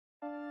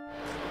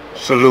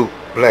Salute,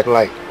 Black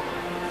Light.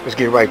 Let's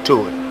get right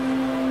to it.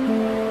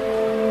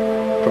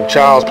 From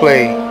child's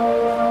play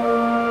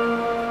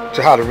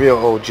to how the real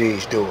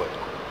OGs do it.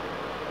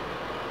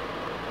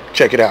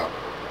 Check it out.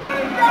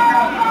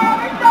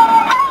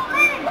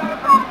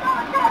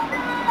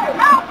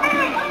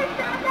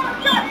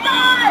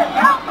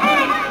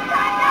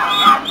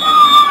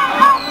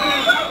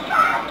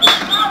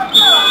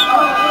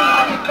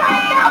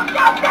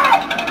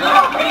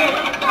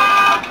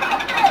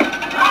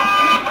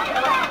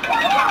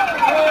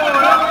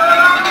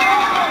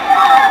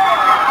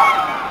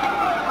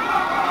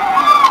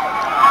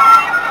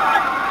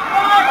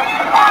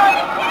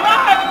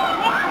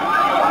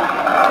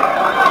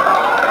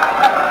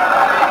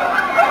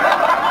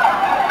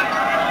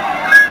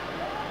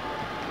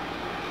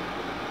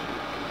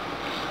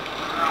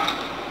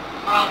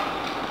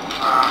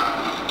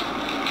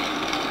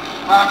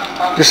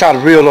 This is how the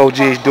real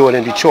OGs do it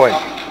in Detroit.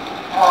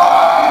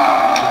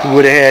 If we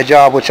would have had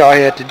y'all what y'all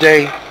had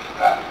today,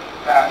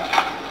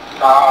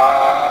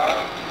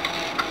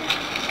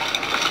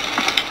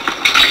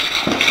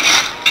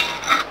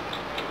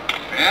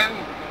 man,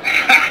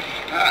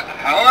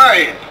 how are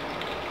you?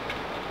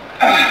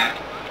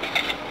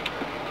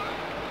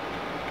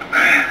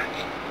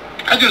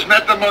 I just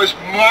met the most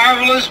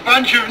marvelous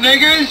bunch of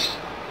niggers.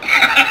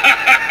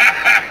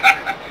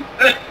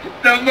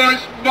 The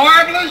most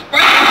marvelous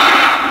bunch.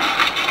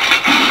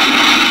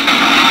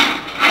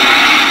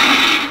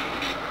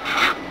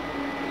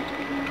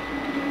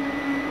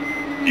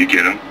 You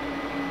get him?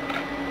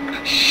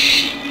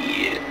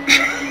 Shit.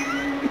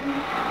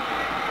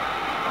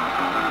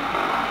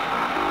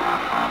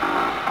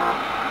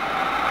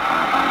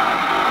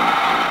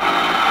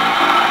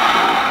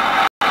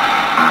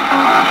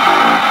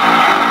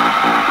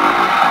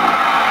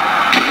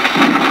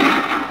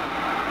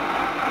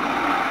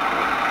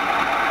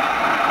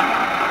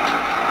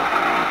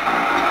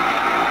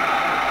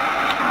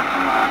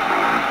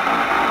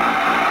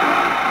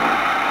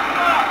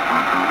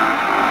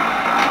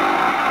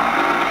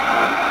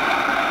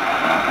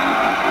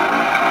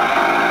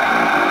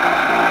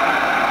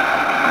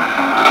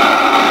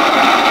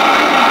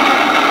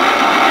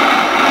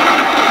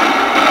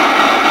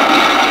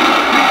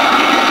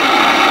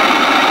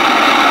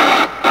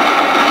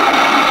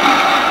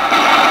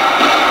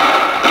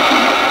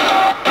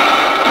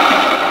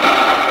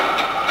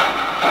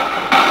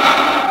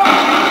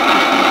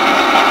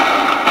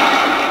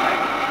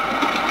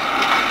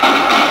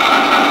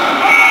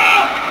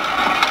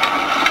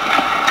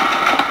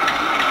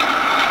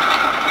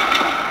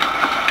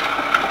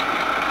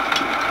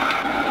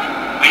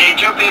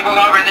 People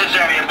over in this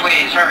area,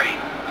 please, hurry.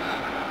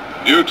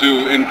 Due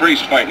to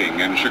increased fighting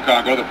in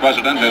Chicago, the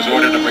President has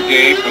ordered a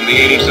brigade from the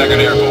 82nd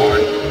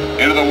Airborne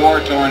into the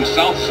war-torn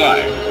South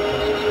Side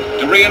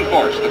to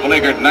reinforce the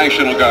beleaguered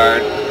National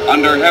Guard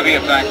under heavy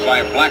attack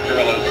by black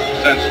guerrillas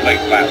since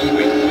late last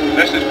week.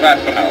 This is Pat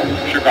Fennell,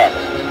 Chicago.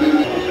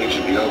 Things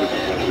should be over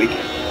before the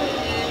weekend.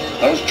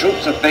 Those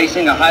troops are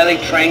facing a highly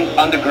trained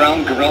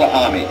underground guerrilla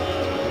army.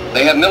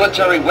 They have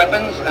military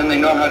weapons and they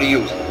know how to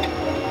use them.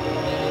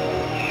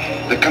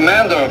 The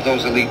commander of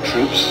those elite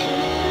troops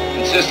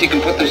insists he can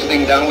put this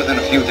thing down within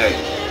a few days.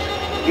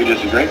 You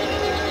disagree?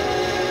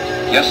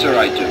 Yes, sir,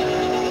 I do.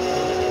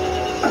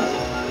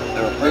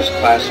 They're a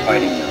first-class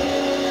fighting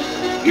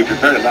unit. You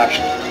prepared an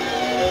option?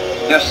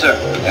 Yes, sir.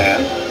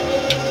 And?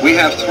 We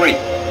have 3.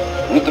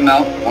 Root them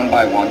out one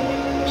by one,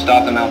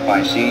 starve them out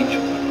by siege,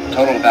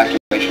 total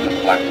evacuation of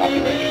the black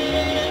population.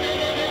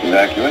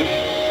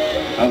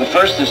 Evacuation? Now, the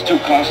first is too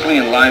costly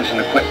in lives and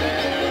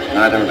equipment.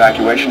 Neither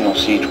evacuation nor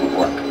siege would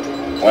work.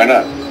 Why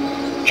not?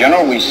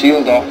 General, we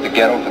sealed off the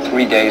ghetto for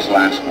 3 days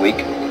last week.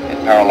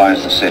 It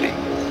paralyzed the city.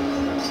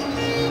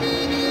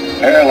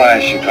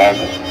 Paralyzed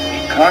Chicago?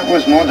 Chicago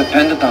is more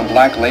dependent on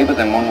black labor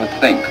than one would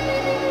think.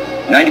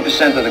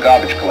 90% of the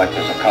garbage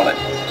collectors are colored.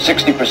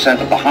 60%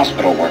 of the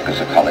hospital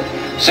workers are colored.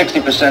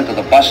 60% of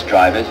the bus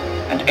drivers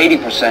and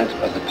 80%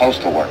 of the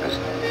postal workers.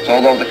 So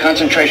although the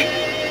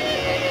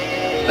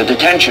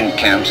detention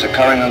camps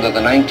occurring under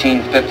the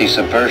 1950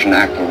 Subversion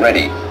Act are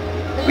ready,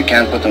 we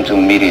can't put them to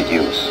immediate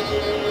use.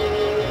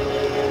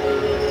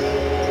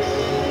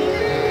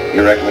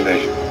 Your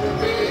recommendation?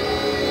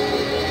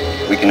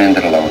 We can end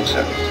it alone,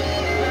 sir.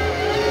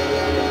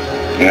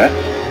 Yeah?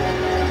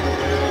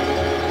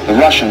 The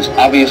Russians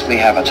obviously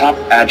have a top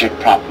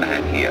agitprop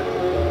man here.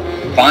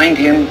 Find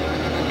him,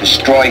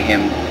 destroy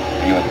him,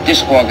 and you have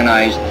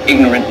disorganized,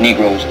 ignorant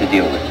Negroes to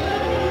deal with.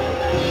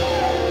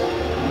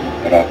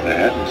 Cut off the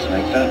head and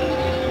snake down.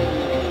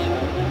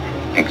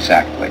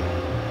 Exactly.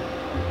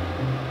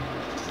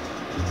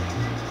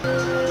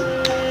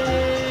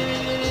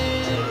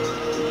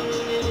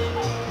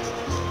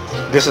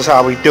 this is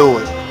how we do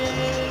it.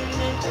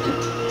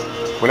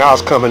 When I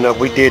was coming up,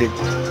 we did it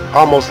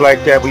almost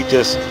like that. We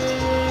just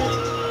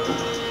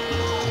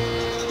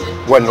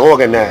wasn't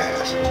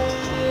organized.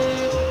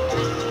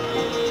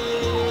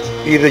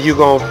 Either you're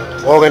going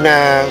to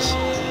organize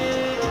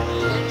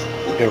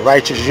in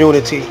righteous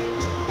unity,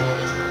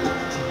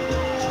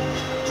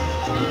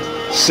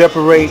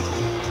 separate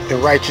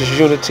in righteous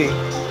unity,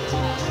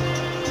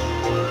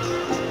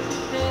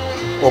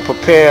 or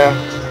prepare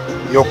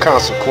your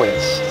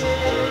consequence.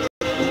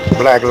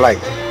 Black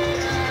light.